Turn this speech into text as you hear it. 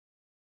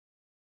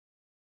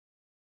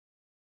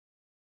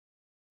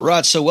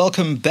Right, so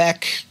welcome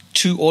back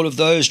to all of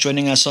those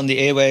joining us on the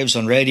airwaves,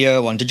 on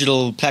radio, on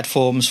digital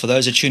platforms. For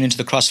those that tune into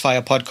the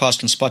Crossfire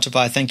podcast on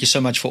Spotify, thank you so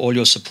much for all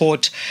your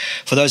support.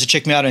 For those that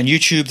check me out on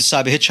YouTube, the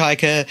Cyber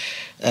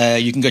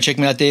Hitchhiker, you can go check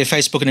me out there,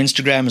 Facebook and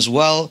Instagram as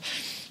well.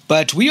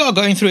 But we are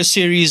going through a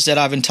series that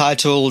I've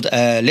entitled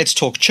Let's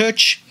Talk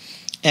Church,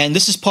 and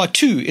this is part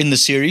 2 in the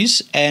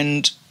series.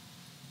 And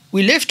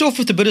we left off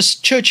with a bit of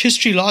church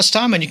history last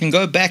time, and you can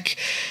go back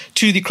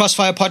to the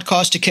Crossfire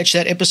podcast to catch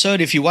that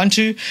episode if you want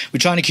to. We're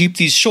trying to keep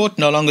these short,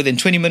 no longer than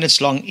 20 minutes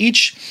long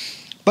each.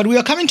 But we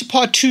are coming to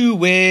part 2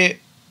 where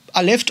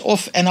I left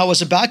off and I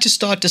was about to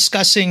start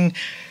discussing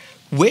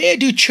where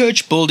do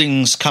church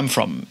buildings come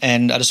from.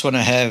 And I just want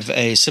to have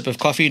a sip of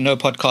coffee. No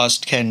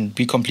podcast can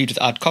be complete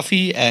without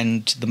coffee,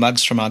 and the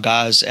mugs from our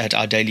guys at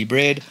Our Daily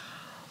Bread.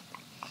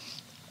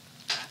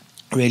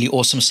 Really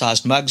awesome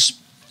sized mugs.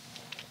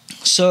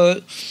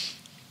 So,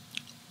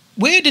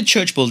 where did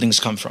church buildings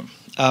come from?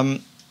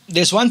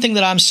 There's one thing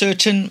that I'm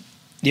certain: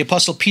 the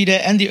Apostle Peter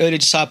and the early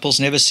disciples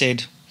never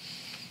said,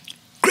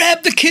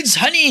 "Grab the kids,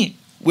 honey,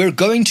 we're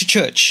going to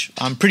church."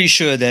 I'm pretty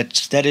sure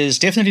that is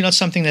definitely not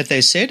something that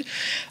they said.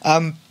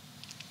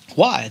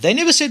 Why? They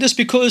never said this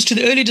because to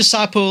the early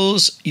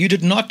disciples, you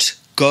did not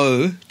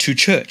go to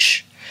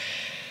church.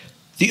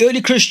 The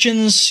early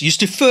Christians used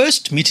to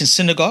first meet in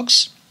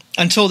synagogues,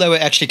 until they were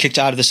actually kicked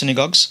out of the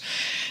synagogues.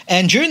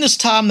 And during this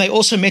time, they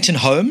also met in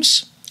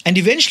homes. And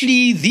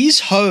eventually, these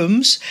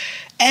homes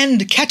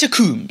and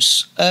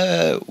catacombs,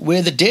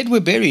 where the dead were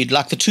buried,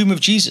 like the tomb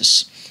of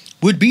Jesus,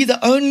 would be the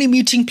only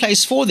meeting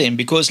place for them.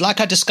 Because like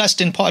I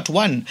discussed in part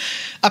 1,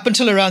 up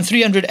until around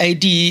 300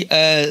 AD,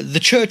 the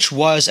church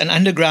was an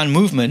underground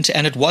movement,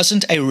 and it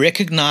wasn't a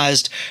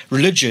recognized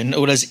religion. It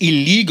was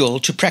illegal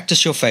to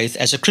practice your faith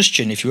as a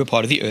Christian if you were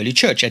part of the early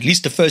church, at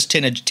least the first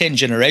 10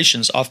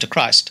 generations after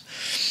Christ.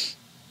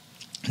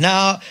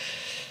 Now,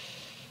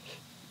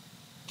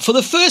 for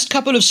the first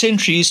couple of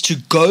centuries, to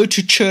go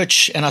to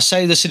church, and I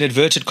say this in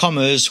inverted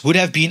commas, would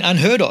have been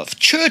unheard of.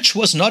 Church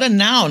was not a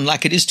noun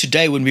like it is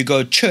today when we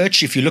go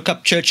church. If you look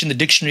up church in the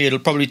dictionary, it'll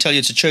probably tell you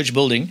it's a church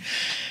building.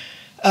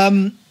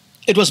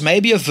 It was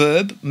maybe a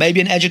verb, maybe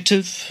an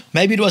adjective,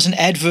 maybe it was an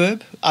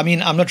adverb. I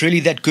mean, I'm not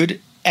really that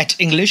good at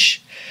English,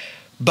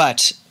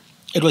 but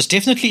it was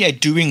definitely a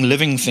doing,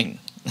 living thing.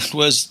 It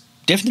was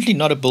definitely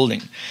not a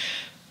building.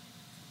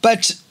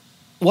 But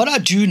what I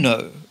do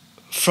know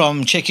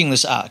from checking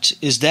this out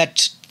is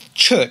that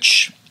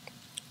church,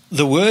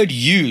 the word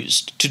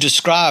used to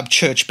describe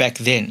church back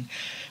then,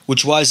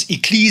 which was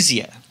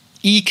ecclesia,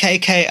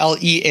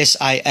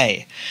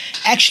 ecclesia,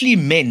 actually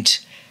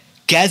meant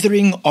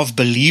gathering of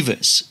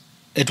believers.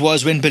 It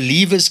was when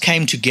believers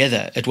came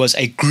together. It was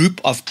a group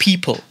of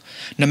people.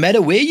 No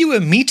matter where you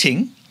were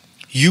meeting,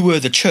 you were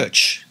the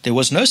church. There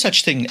was no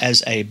such thing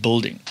as a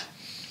building.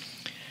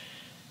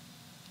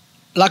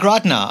 Like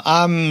right now,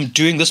 I'm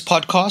doing this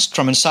podcast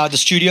from inside the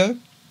studio,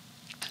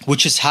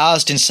 which is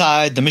housed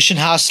inside the mission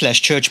house /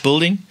 church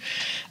building.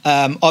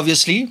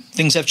 Obviously,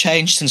 things have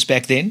changed since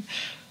back then.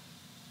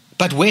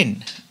 But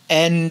when?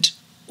 And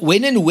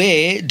when and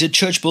where did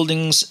church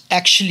buildings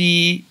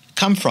actually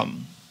come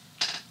from?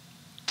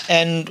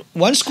 And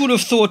one school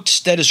of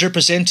thought that is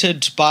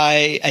represented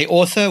by an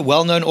author,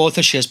 well-known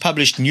author, she has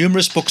published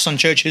numerous books on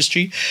church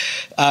history.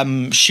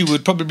 She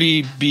would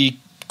probably be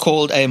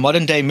called a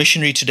modern-day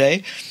missionary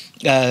today,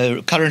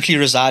 currently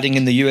residing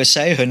in the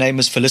USA. Her name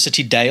is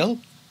Felicity Dale.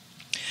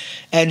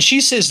 And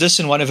she says this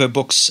in one of her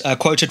books,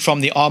 quoted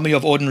from The Army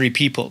of Ordinary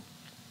People.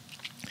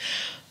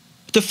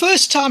 The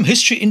first time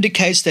history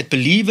indicates that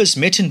believers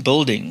met in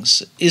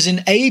buildings is in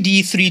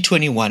AD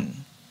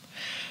 321,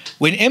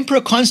 when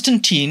Emperor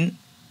Constantine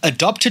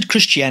adopted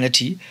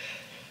Christianity,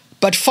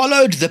 but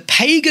followed the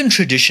pagan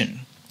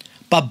tradition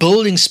by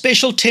building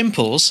special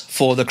temples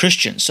for the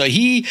Christians. So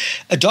he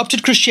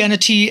adopted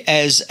Christianity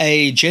as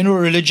a general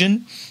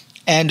religion,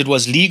 and it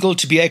was legal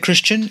to be a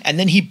Christian. And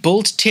then he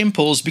built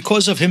temples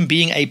because of him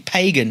being a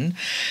pagan,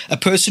 a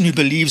person who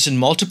believes in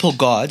multiple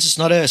gods. It's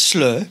not a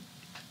slur.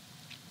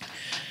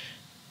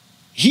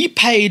 He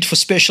paid for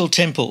special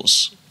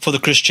temples for the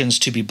Christians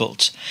to be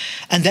built.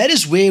 And that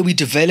is where we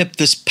developed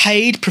this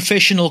paid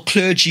professional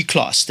clergy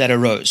class that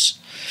arose,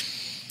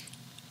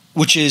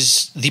 which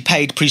is the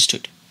paid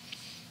priesthood.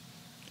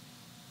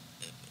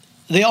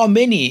 There are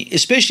many,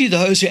 especially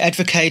those who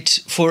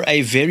advocate for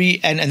a very,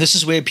 and this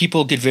is where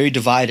people get very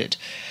divided.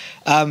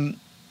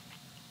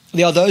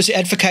 There are those who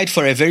advocate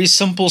for a very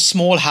simple,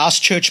 small house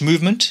church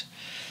movement,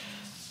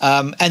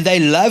 and they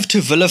love to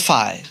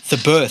vilify the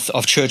birth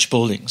of church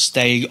buildings.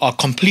 They are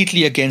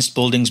completely against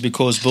buildings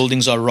because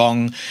buildings are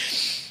wrong.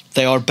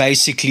 They are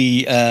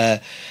basically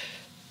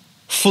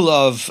full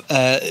of,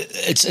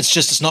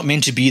 it's not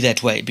meant to be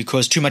that way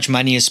because too much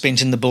money is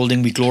spent in the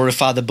building. We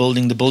glorify the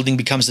building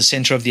becomes the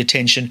center of the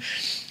attention.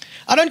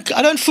 I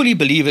don't fully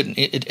believe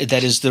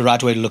that is the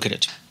right way to look at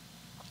it.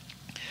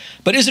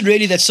 But is it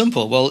really that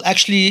simple? Well,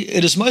 actually,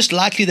 it is most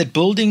likely that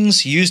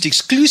buildings used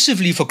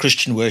exclusively for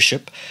Christian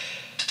worship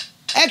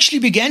actually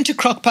began to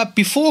crop up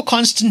before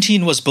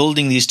Constantine was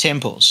building these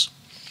temples.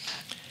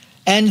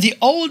 And the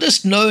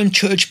oldest known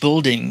church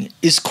building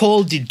is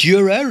called the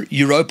Dura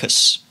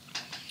Europos.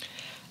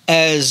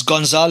 As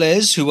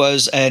Gonzalez, who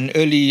was an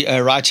early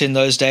writer in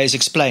those days,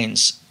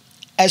 explains,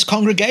 as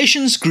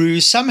congregations grew,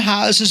 some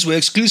houses were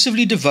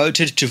exclusively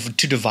devoted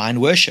to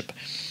divine worship.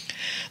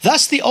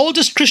 Thus, the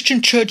oldest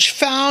Christian church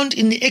found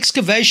in the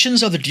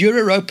excavations of the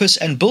Dura Europos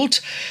and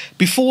built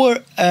before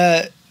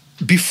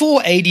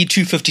AD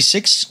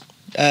 256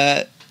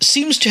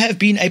 seems to have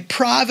been a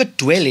private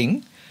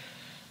dwelling,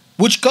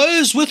 which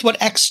goes with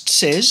what Acts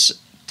says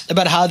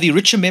about how the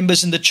richer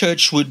members in the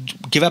church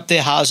would give up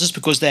their houses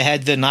because they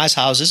had the nice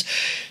houses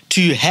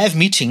to have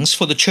meetings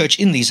for the church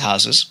in these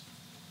houses.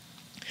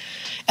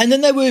 And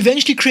then they were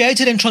eventually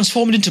created and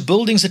transformed into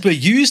buildings that were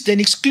used then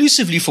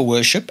exclusively for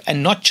worship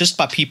and not just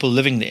by people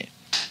living there.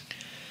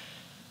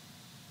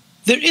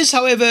 There is,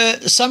 however,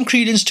 some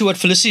credence to what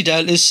Felicity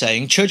Dale is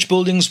saying. Church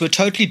buildings were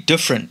totally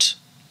different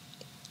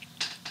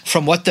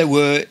from what they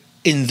were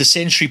in the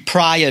century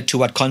prior to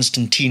what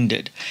Constantine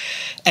did.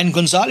 And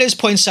Gonzalez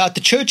points out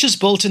the churches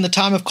built in the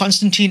time of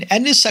Constantine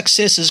and his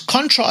successors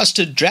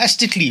contrasted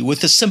drastically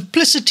with the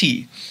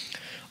simplicity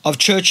of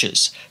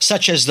churches,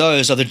 such as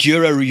those of the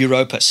Dura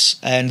Europos.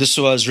 And this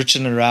was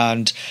written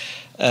around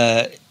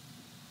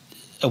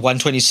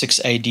 126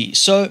 AD.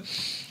 So,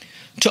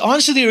 to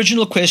answer the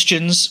original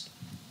questions,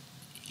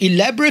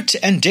 elaborate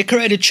and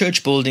decorated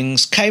church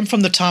buildings came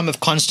from the time of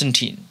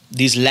Constantine,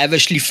 these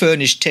lavishly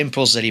furnished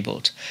temples that he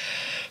built.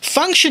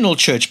 Functional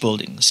church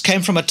buildings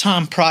came from a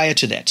time prior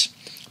to that,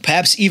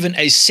 perhaps even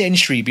a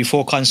century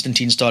before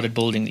Constantine started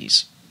building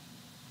these.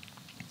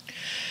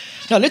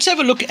 Now let's have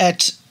a look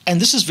at, and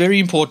this is very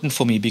important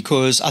for me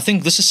because I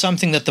think this is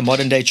something that the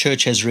modern day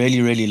church has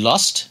really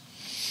lost,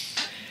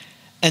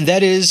 and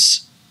that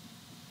is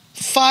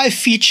 5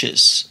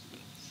 features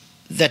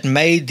that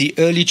made the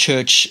early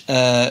church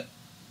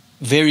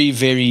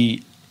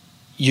very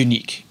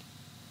unique.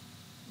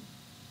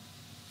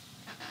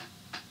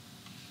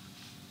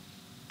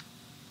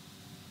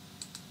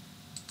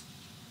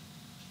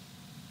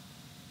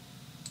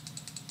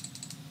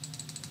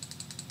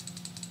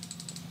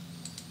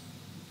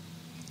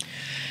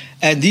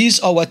 And these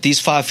are what these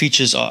 5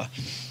 features are.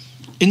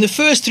 In the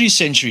first 3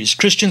 centuries,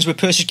 Christians were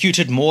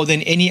persecuted more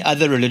than any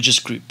other religious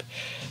group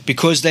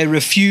because they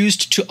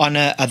refused to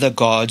honor other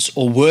gods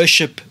or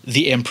worship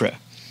the emperor.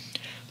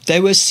 They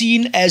were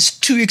seen as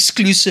too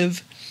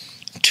exclusive,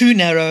 too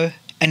narrow,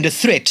 and a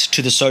threat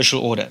to the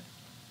social order.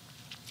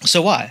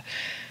 So why?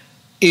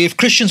 If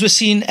Christians were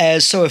seen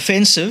as so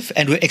offensive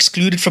and were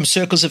excluded from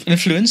circles of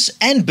influence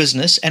and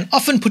business and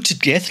often put to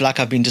death, like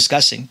I've been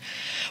discussing,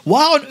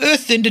 why on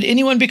earth then did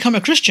anyone become a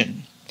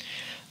Christian?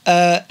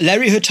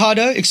 Larry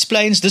Hurtado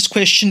explains this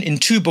question in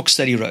 2 books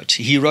that he wrote.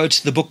 He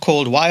wrote the book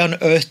called Why on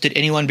Earth Did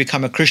Anyone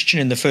Become a Christian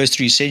in the First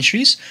 3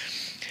 Centuries?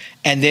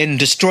 And then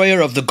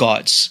Destroyer of the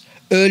Gods,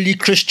 Early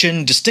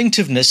Christian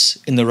Distinctiveness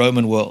in the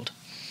Roman World.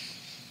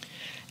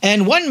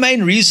 And one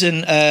main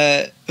reason,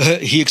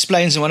 he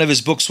explains in one of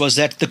his books, was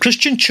that the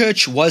Christian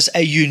church was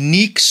a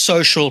unique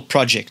social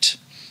project.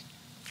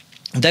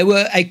 They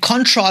were a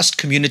contrast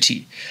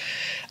community,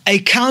 a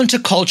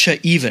counterculture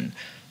even,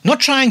 not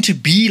trying to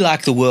be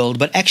like the world,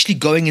 but actually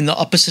going in the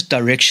opposite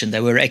direction.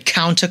 They were a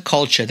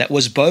counterculture that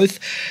was both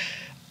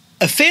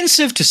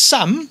offensive to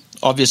some,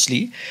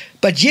 obviously,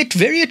 but yet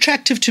very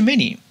attractive to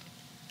many.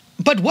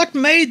 But what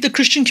made the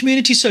Christian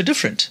community so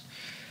different?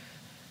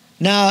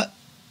 Now,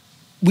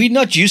 we're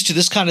not used to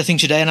this kind of thing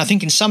today, and I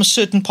think in some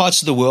certain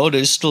parts of the world it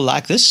is still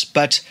like this,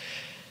 but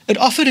it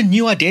offered a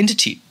new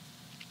identity.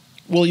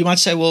 Well, you might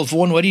say, well,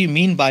 Vaughan, what do you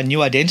mean by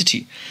new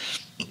identity?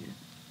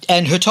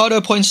 And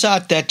Hurtado points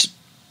out that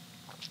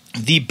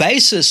the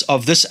basis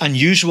of this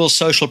unusual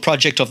social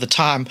project of the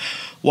time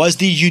was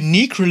the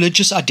unique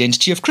religious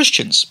identity of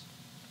Christians.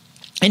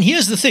 And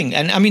here's the thing,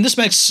 and I mean, this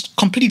makes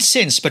complete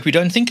sense, but we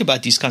don't think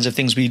about these kinds of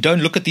things. We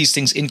don't look at these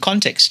things in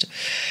context.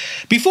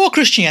 Before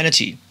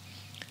Christianity,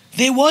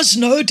 there was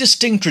no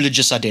distinct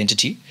religious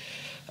identity.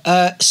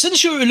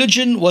 Since your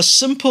religion was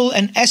simple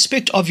an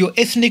aspect of your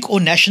ethnic or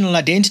national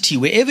identity,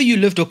 wherever you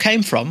lived or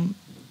came from,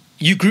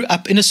 you grew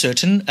up in a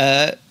certain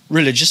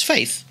religious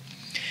faith.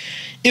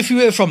 If you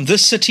were from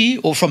this city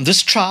or from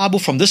this tribe or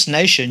from this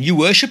nation, you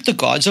worshipped the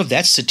gods of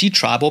that city,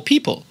 tribe, or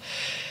people.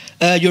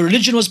 Your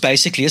religion was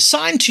basically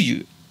assigned to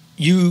you.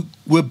 You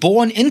were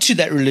born into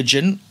that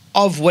religion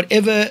of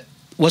whatever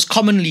was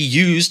commonly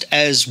used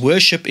as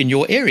worship in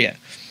your area.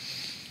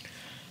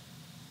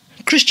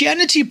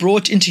 Christianity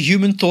brought into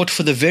human thought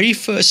for the very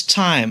first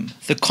time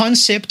the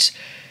concept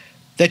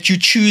that you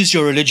choose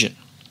your religion,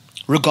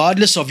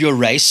 regardless of your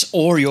race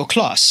or your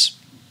class.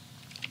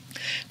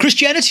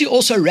 Christianity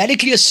also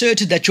radically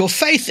asserted that your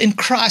faith in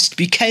Christ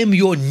became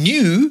your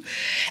new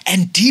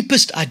and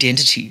deepest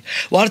identity,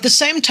 while at the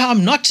same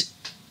time not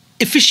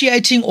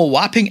officiating or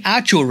wiping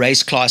out your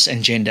race, class,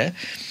 and gender,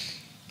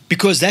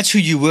 because that's who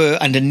you were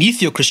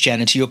underneath your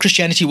Christianity. Your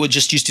Christianity was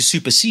just used to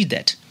supersede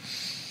that.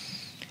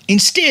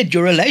 Instead,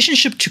 your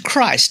relationship to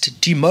Christ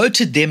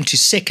demoted them to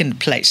second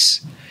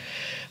place.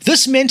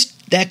 This meant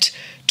that,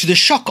 to the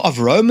shock of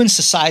Roman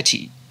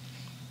society,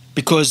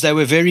 because they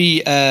were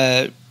very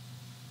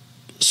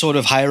sort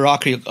of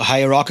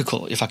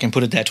hierarchical, if I can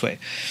put it that way.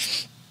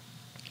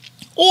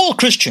 All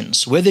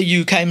Christians, whether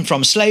you came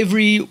from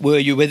slavery, whether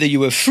you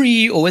were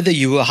free, or whether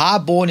you were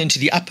high-born into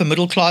the upper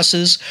middle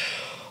classes,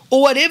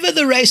 or whatever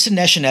the race and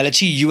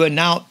nationality, you are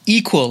now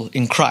equal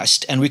in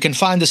Christ. And we can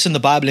find this in the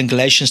Bible in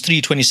Galatians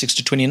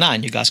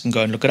 3:26-29. You guys can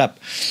go and look it up.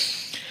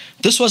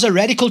 This was a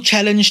radical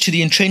challenge to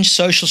the entrenched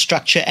social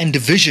structure and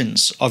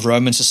divisions of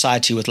Roman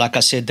society, with, like I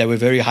said, they were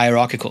very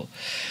hierarchical.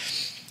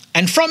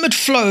 And from it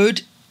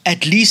flowed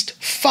at least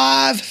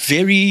 5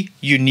 very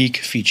unique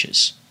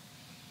features.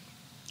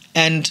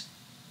 And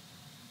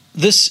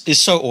this is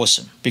so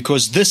awesome,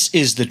 because this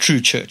is the true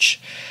church.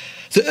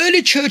 The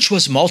early church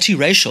was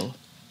multiracial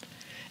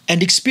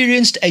and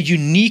experienced a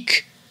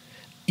unique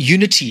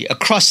unity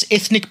across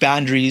ethnic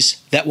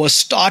boundaries that was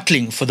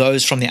startling for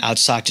those from the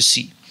outside to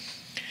see.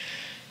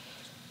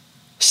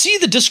 See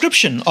the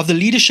description of the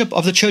leadership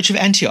of the Church of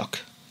Antioch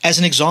as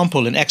an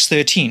example in Acts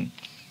 13.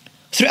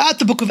 Throughout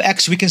the book of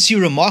Acts, we can see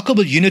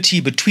remarkable unity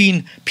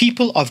between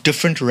people of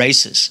different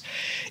races.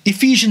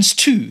 Ephesians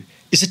 2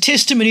 is a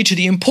testimony to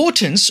the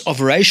importance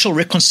of racial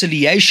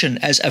reconciliation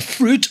as a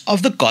fruit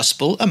of the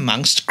gospel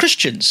amongst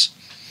Christians.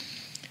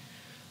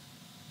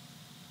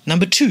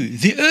 Number 2,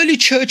 the early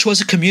church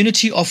was a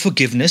community of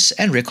forgiveness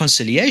and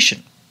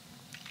reconciliation.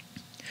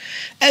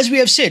 As we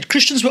have said,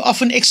 Christians were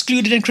often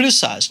excluded and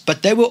criticized,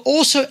 but they were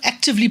also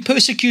actively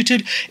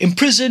persecuted,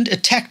 imprisoned,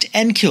 attacked,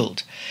 and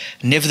killed.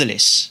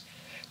 Nevertheless,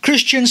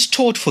 Christians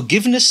taught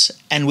forgiveness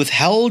and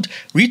withheld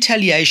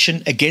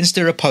retaliation against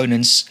their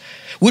opponents,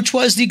 which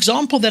was the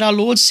example that our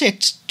Lord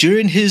set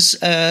during his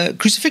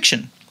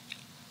crucifixion.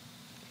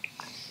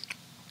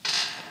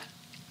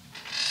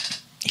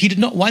 He did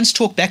not once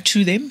talk back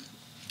to them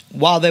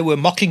while they were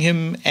mocking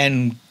him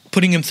and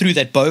putting him through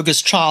that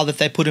bogus trial that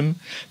they put him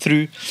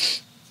through.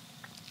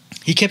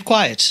 He kept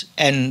quiet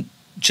and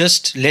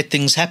just let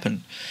things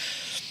happen.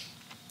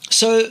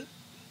 So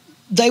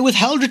they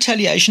withheld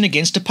retaliation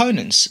against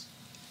opponents.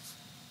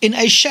 In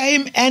a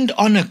shame and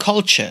honor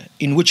culture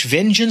in which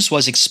vengeance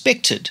was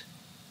expected,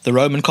 the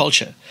Roman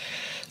culture,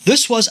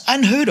 this was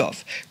unheard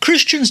of.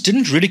 Christians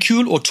didn't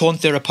ridicule or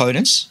taunt their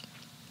opponents,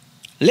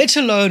 let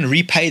alone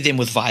repay them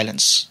with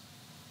violence.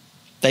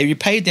 They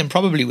repaid them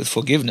probably with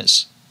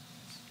forgiveness.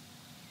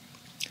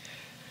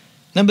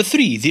 Number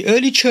 3, the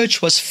early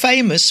church was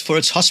famous for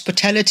its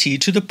hospitality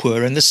to the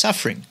poor and the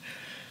suffering.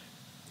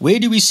 Where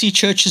do we see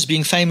churches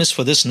being famous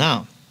for this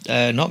now?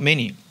 Not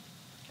many.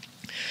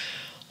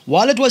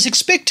 While it was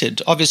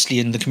expected, obviously,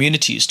 in the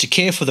communities to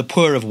care for the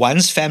poor of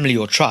one's family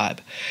or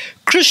tribe,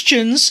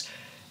 Christians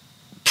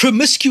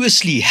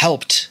promiscuously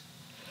helped,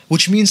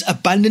 which means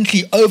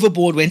abundantly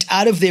overboard, went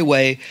out of their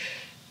way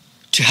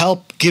to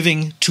help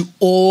giving to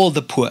all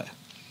the poor,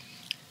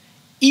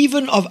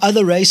 even of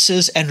other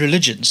races and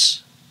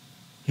religions.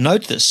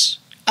 Note this,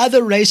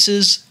 other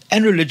races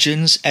and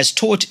religions as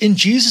taught in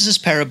Jesus'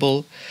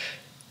 parable,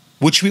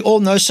 which we all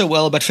know so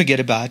well but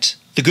forget about,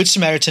 the Good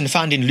Samaritan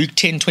found in Luke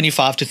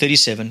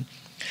 10:25-37.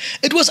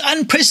 It was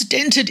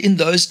unprecedented in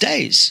those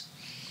days.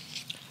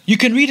 You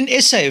can read an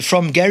essay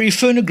from Gary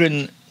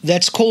Fernegren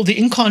that's called The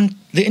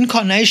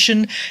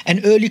Incarnation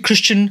and Early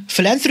Christian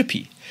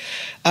Philanthropy.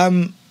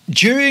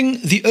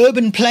 During the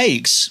urban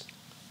plagues,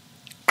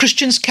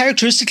 Christians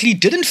characteristically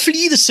didn't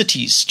flee the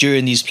cities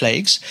during these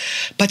plagues,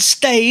 but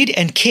stayed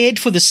and cared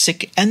for the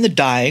sick and the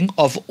dying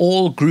of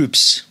all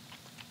groups,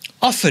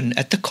 often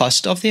at the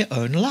cost of their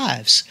own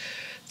lives.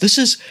 This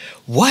is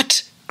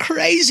what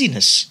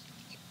craziness.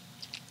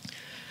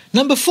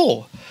 Number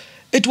 4,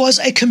 it was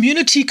a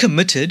community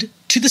committed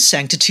to the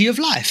sanctity of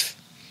life,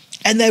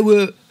 and they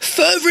were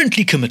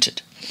fervently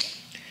committed.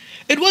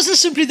 It wasn't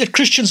simply that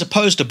Christians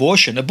opposed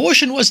abortion.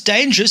 Abortion was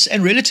dangerous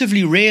and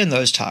relatively rare in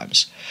those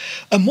times.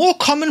 A more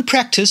common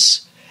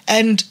practice,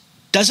 and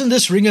doesn't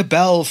this ring a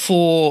bell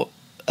for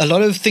a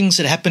lot of things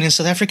that happen in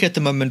South Africa at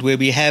the moment, where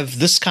we have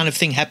this kind of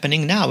thing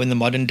happening now in the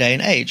modern day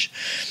and age?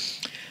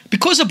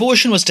 Because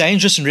abortion was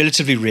dangerous and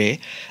relatively rare,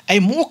 a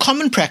more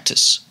common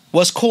practice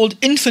was called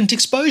infant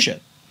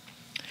exposure.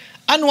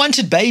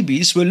 Unwanted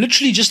babies were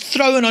literally just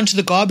thrown onto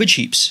the garbage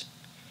heaps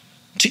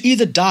to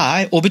either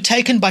die or be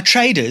taken by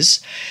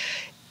traders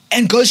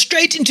and go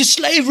straight into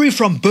slavery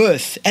from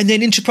birth and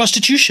then into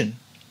prostitution.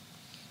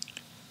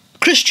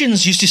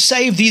 Christians used to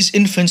save these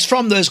infants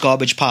from those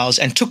garbage piles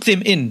and took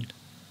them in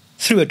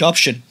through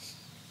adoption.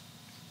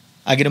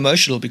 I get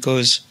emotional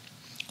because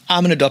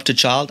I'm an adopted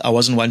child. I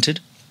wasn't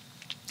wanted.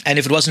 And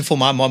if it wasn't for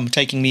my mom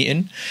taking me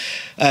in,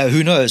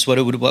 who knows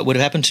what would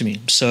have happened to me.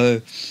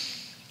 So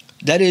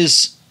that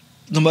is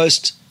the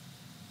most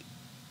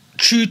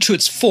true to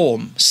its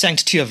form,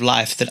 sanctity of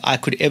life that I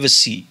could ever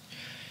see,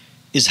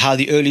 is how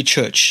the early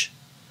church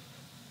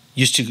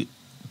used to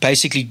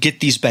basically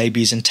get these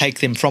babies and take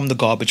them from the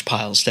garbage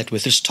piles that were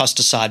just tossed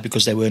aside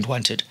because they weren't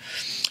wanted,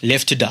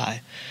 left to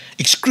die.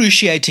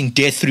 Excruciating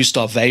death through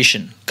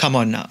starvation. Come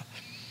on now.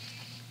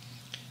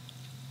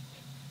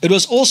 It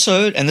was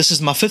also, and this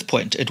is my 5th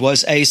point, it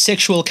was a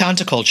sexual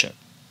counterculture.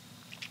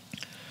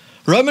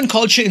 Roman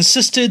culture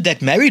insisted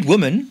that married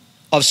women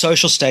of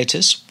social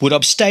status would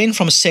abstain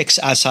from sex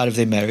outside of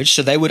their marriage,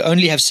 so they would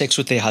only have sex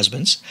with their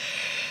husbands.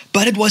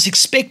 But it was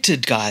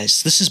expected,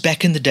 guys. This is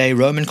back in the day.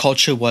 Roman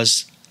culture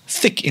was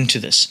thick into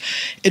this.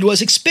 It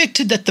was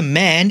expected that the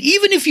man,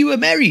 even if you were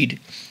married,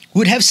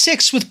 would have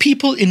sex with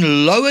people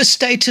in lower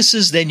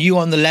statuses than you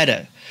on the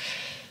ladder.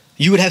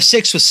 You would have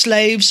sex with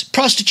slaves,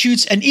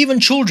 prostitutes, and even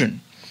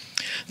children.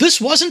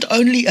 This wasn't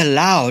only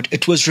allowed,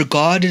 it was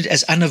regarded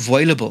as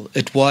unavoidable.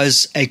 It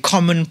was a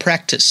common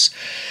practice.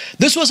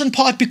 This was in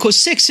part because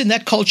sex in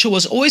that culture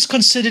was always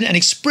considered an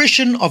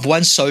expression of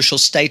one's social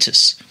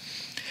status.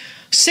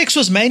 Sex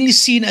was mainly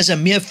seen as a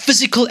mere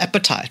physical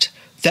appetite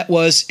that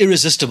was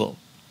irresistible.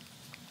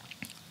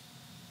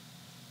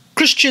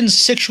 Christians'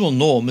 sexual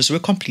norms were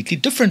completely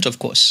different, of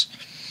course.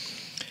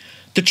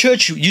 The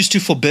church used to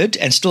forbid,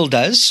 and still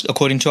does,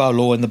 according to our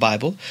law in the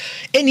Bible,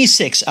 any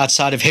sex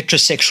outside of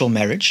heterosexual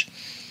marriage.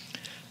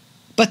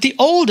 But the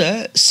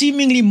older,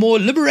 seemingly more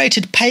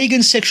liberated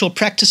pagan sexual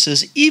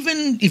practices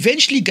even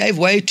eventually gave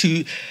way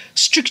to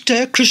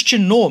stricter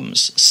Christian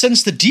norms,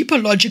 since the deeper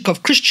logic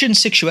of Christian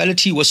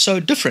sexuality was so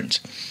different.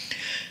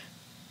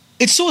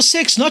 It saw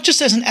sex not just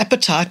as an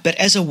appetite, but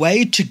as a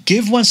way to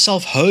give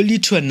oneself wholly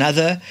to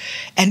another,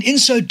 and in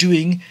so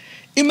doing,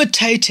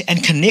 imitate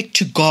and connect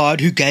to God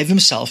who gave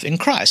himself in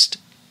Christ.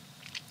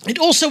 It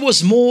also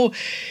was more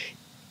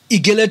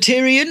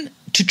egalitarian,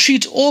 to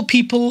treat all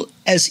people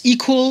as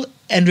equal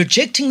and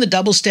rejecting the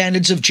double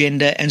standards of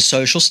gender and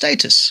social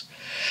status.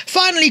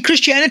 Finally,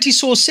 Christianity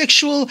saw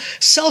sexual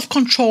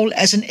self-control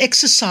as an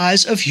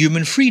exercise of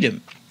human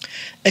freedom,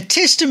 a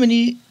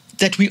testimony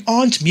that we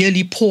aren't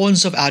merely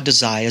pawns of our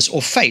desires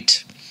or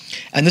fate.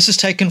 And this is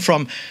taken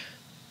from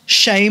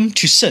Shame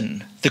to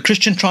Sin, the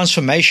Christian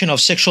transformation of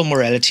sexual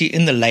morality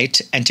in the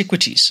late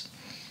antiquities.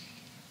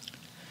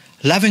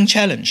 Loving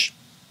challenge.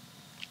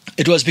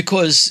 It was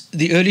because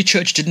the early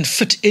church didn't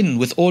fit in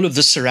with all of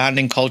the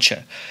surrounding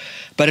culture,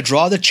 but it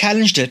rather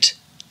challenged it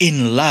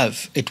in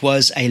love. It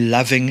was a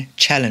loving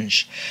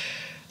challenge.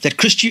 That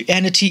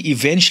Christianity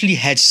eventually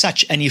had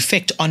such an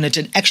effect on it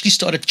and actually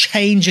started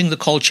changing the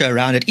culture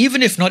around it,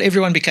 even if not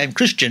everyone became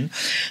Christian,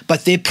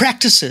 but their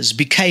practices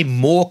became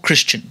more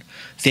Christian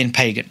than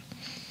pagan.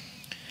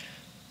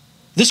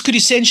 This could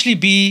essentially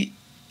be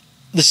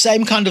the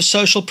same kind of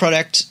social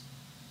project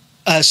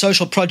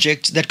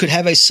that could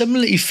have a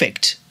similar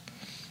effect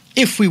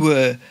if we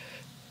were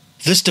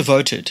this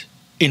devoted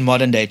in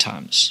modern day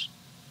times.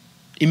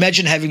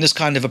 Imagine having this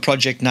kind of a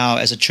project now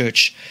as a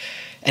church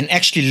and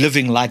actually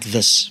living like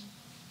this.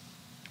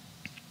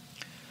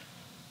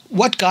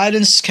 What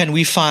guidance can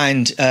we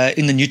find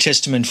in the New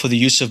Testament for the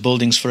use of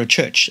buildings for a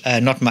church?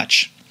 Not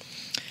much.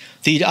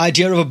 The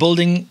idea of a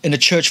building in a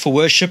church for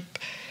worship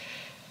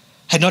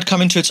had not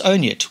come into its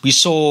own yet. We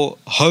saw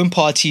home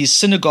parties,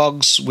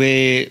 synagogues,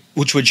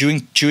 which were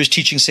Jewish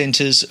teaching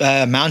centers,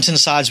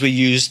 mountainsides were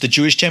used, the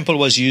Jewish temple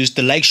was used,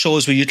 the lake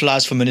shores were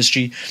utilized for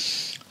ministry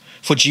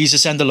for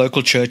Jesus and the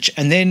local church.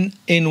 And then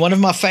in one of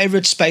my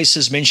favorite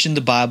spaces mentioned in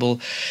the Bible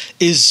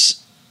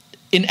is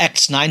in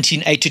Acts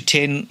 19,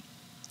 8-10,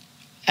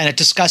 and it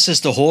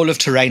discusses the hall of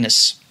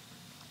Tyrannus.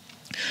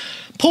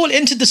 Paul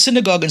entered the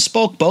synagogue and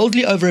spoke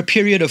boldly over a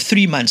period of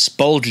 3 months,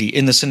 boldly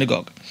in the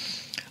synagogue,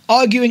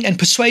 arguing and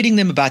persuading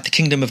them about the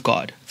kingdom of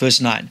God. Verse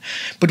 9.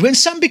 But when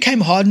some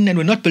became hardened and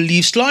were not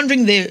believed,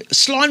 slandering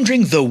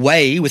the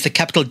way with a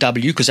capital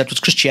W, because that's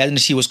what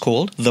Christianity was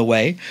called, the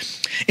way,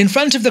 in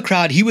front of the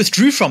crowd, he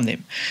withdrew from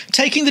them,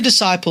 taking the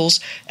disciples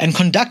and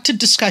conducted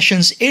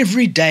discussions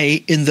every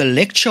day in the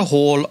lecture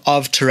hall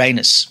of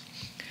Tyrannus.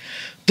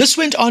 This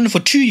went on for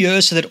 2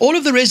 years, so that all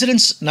of the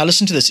residents, now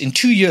listen to this, in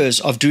 2 years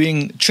of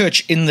doing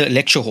church in the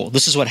lecture hall,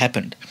 this is what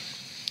happened.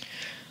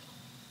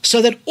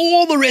 So that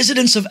all the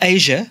residents of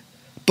Asia,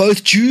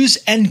 both Jews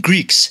and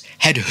Greeks,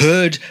 had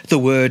heard the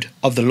word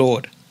of the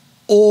Lord.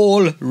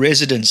 All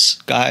residents,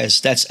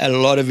 guys, that's a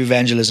lot of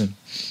evangelism.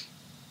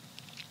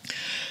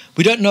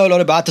 We don't know a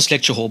lot about this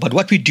lecture hall, but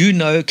what we do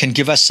know can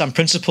give us some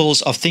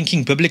principles of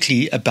thinking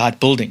biblically about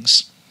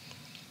buildings.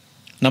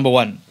 Number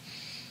one,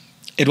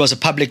 it was a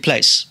public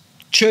place.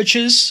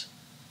 Churches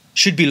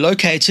should be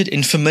located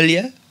in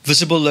familiar,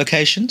 visible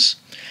locations.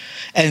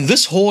 And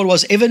this hall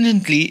was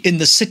evidently in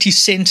the city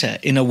center,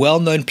 in a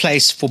well-known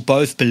place for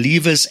both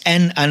believers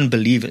and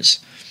unbelievers.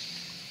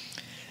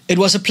 It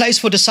was a place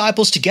for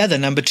disciples to gather.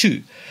 Number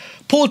two,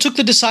 Paul took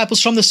the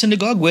disciples from the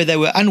synagogue where they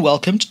were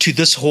unwelcomed to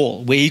this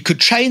hall, where he could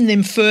train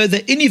them further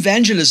in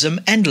evangelism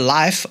and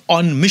life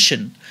on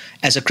mission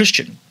as a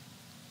Christian.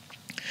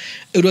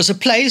 It was a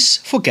place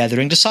for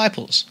gathering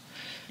disciples.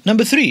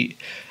 Number three,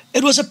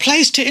 it was a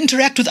place to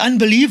interact with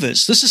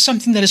unbelievers. This is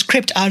something that has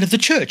crept out of the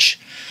church.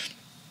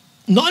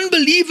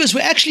 Non-believers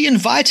were actually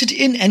invited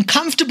in and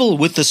comfortable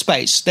with the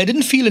space. They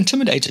didn't feel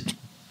intimidated.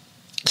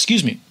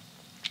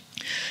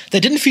 They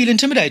didn't feel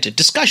intimidated.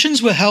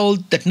 Discussions were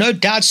held that no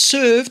doubt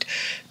served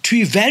to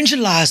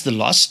evangelize the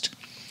lost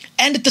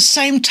and at the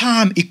same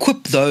time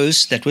equip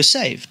those that were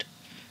saved.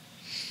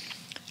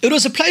 It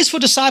was a place for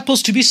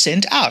disciples to be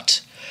sent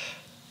out.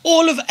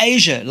 All of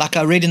Asia, like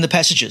I read in the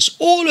passages,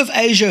 all of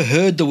Asia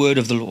heard the word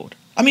of the Lord.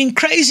 I mean,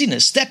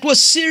 craziness. That was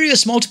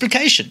serious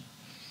multiplication.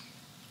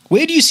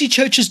 Where do you see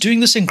churches doing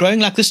this and growing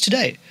like this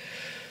today?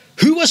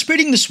 Who was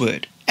spreading this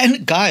word?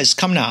 And guys,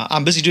 come now,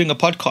 I'm busy doing a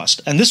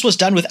podcast. And this was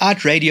done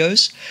without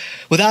radios,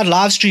 without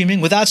live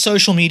streaming, without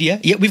social media.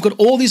 Yet we've got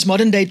all these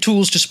modern day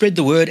tools to spread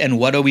the word. And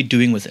what are we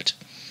doing with it?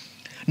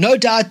 No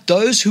doubt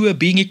those who were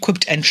being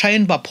equipped and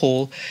trained by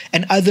Paul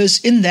and others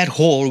in that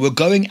hall were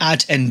going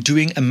out and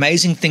doing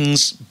amazing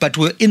things, but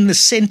were in the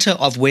center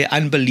of where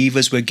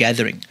unbelievers were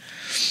gathering.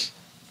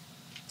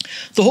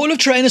 The Hall of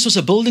Tyrannus was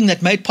a building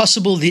that made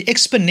possible the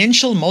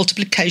exponential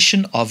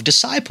multiplication of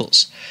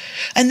disciples.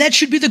 And that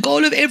should be the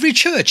goal of every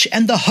church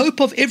and the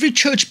hope of every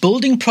church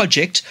building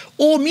project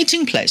or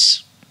meeting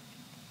place.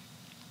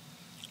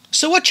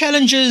 So what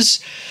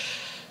challenges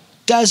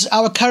does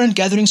our current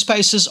gathering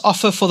spaces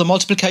offer for the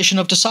multiplication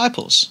of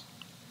disciples?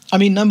 I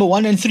mean, number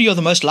 1 and 3 are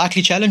the most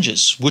likely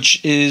challenges,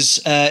 which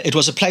is it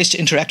was a place to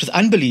interact with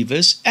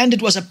unbelievers and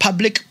it was a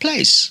public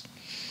place.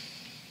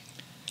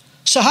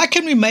 So how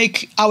can we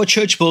make our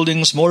church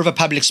buildings more of a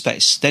public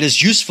space that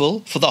is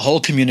useful for the whole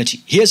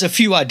community? Here's a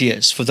few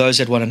ideas for those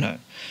that want to know.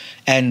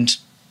 And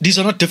these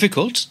are not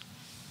difficult,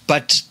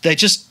 but they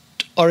just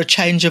are a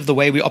change of the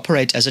way we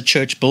operate as a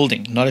church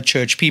building, not a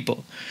church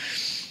people.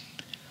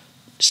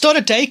 Start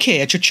a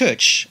daycare at your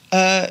church.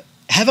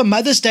 Have a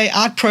Mother's Day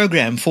out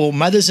program for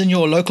mothers in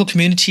your local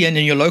community and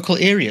in your local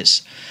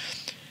areas.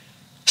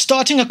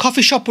 Starting a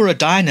coffee shop or a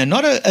diner,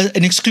 not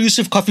an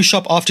exclusive coffee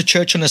shop after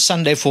church on a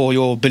Sunday for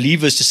your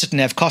believers to sit and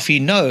have coffee.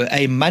 No,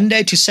 a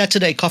Monday to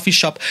Saturday coffee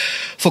shop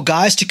for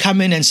guys to come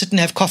in and sit and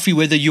have coffee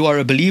whether you are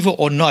a believer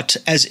or not,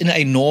 as in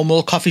a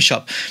normal coffee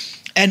shop.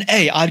 And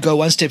I'd go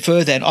one step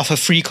further and offer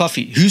free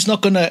coffee. Who's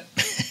not going to,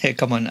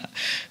 come on now,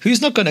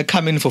 who's not going to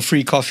come in for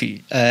free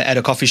coffee at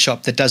a coffee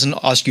shop that doesn't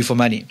ask you for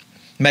money?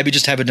 Maybe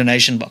just have a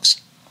donation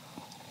box.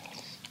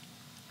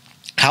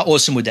 How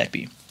awesome would that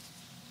be?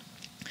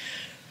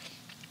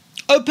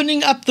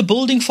 Opening up the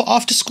building for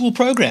after-school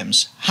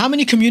programs. How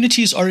many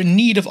communities are in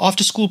need of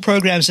after-school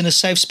programs in a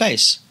safe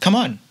space? Come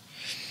on.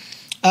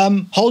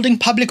 Holding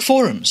public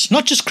forums,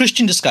 not just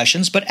Christian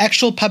discussions, but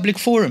actual public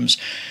forums.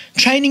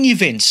 Training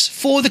events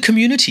for the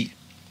community.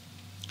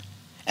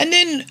 And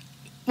then,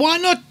 why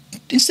not,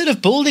 instead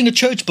of building a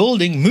church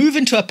building, move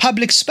into a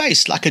public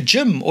space like a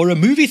gym or a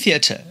movie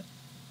theater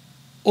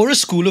or a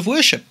school of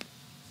worship,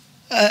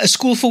 a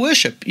school for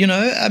worship,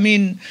 I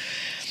mean,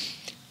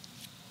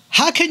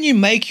 how can you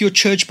make your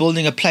church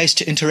building a place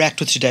to interact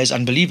with today's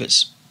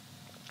unbelievers?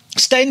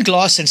 Stained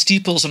glass and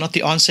steeples are not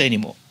the answer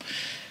anymore.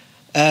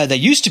 They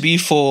used to be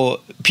for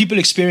people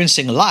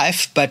experiencing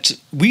life, but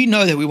we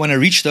know that we want to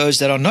reach those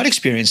that are not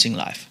experiencing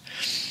life.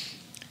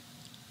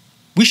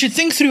 We should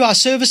think through our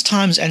service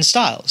times and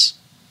styles.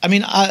 I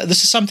mean,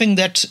 this is something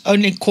that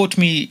only caught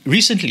me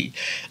recently.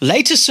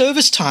 Later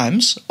service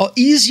times are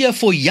easier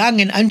for young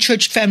and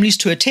unchurched families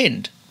to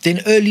attend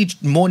than early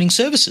morning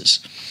services.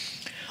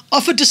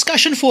 Offer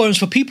discussion forums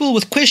for people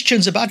with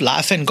questions about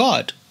life and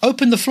God.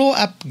 Open the floor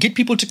up, get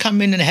people to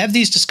come in and have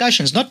these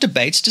discussions, not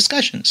debates,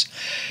 discussions.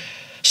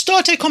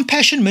 Start a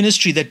compassion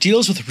ministry that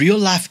deals with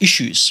real-life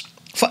issues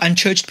for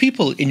unchurched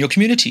people in your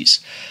communities,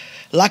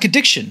 like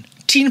addiction,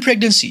 teen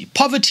pregnancy,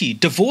 poverty,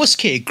 divorce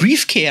care,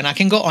 grief care, and I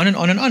can go on and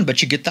on and on,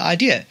 but you get the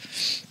idea.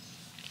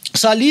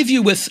 So I'll leave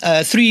you with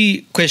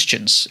 3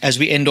 questions as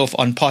we end off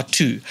on part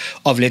 2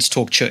 of Let's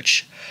Talk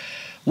Church.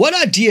 What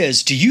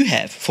ideas do you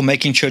have for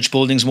making church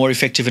buildings more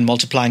effective in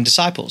multiplying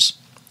disciples?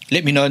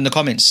 Let me know in the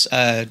comments.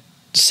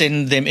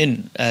 Send them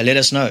in. Let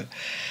us know.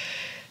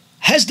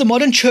 Has the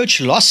modern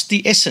church lost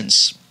the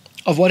essence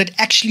of what it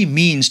actually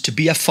means to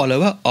be a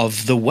follower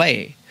of the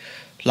way,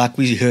 like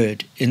we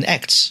heard in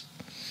Acts?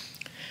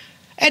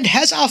 And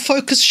has our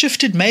focus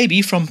shifted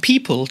maybe from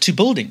people to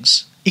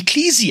buildings?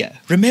 Ecclesia,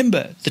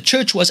 remember, the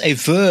church was a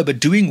verb, a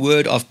doing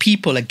word of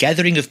people, a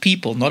gathering of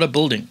people, not a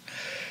building.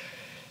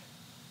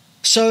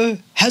 So,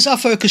 has our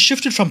focus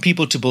shifted from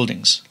people to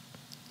buildings?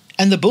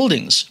 And the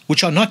buildings,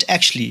 which are not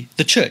actually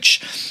the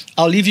church.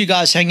 I'll leave you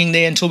guys hanging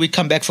there until we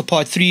come back for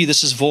part 3.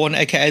 This is Vaughan,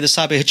 aka the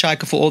Cyber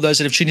Hitchhiker. For all those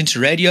that have tuned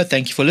into radio,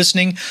 thank you for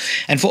listening.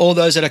 And for all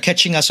those that are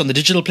catching us on the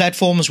digital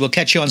platforms, we'll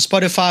catch you on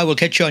Spotify, we'll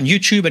catch you on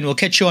YouTube, and we'll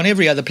catch you on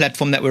every other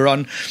platform that we're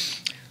on.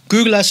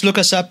 Google us, look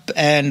us up,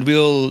 and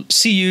we'll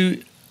see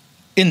you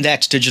in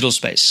that digital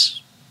space.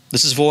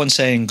 This is Vaughan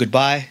saying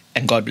goodbye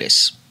and God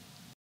bless.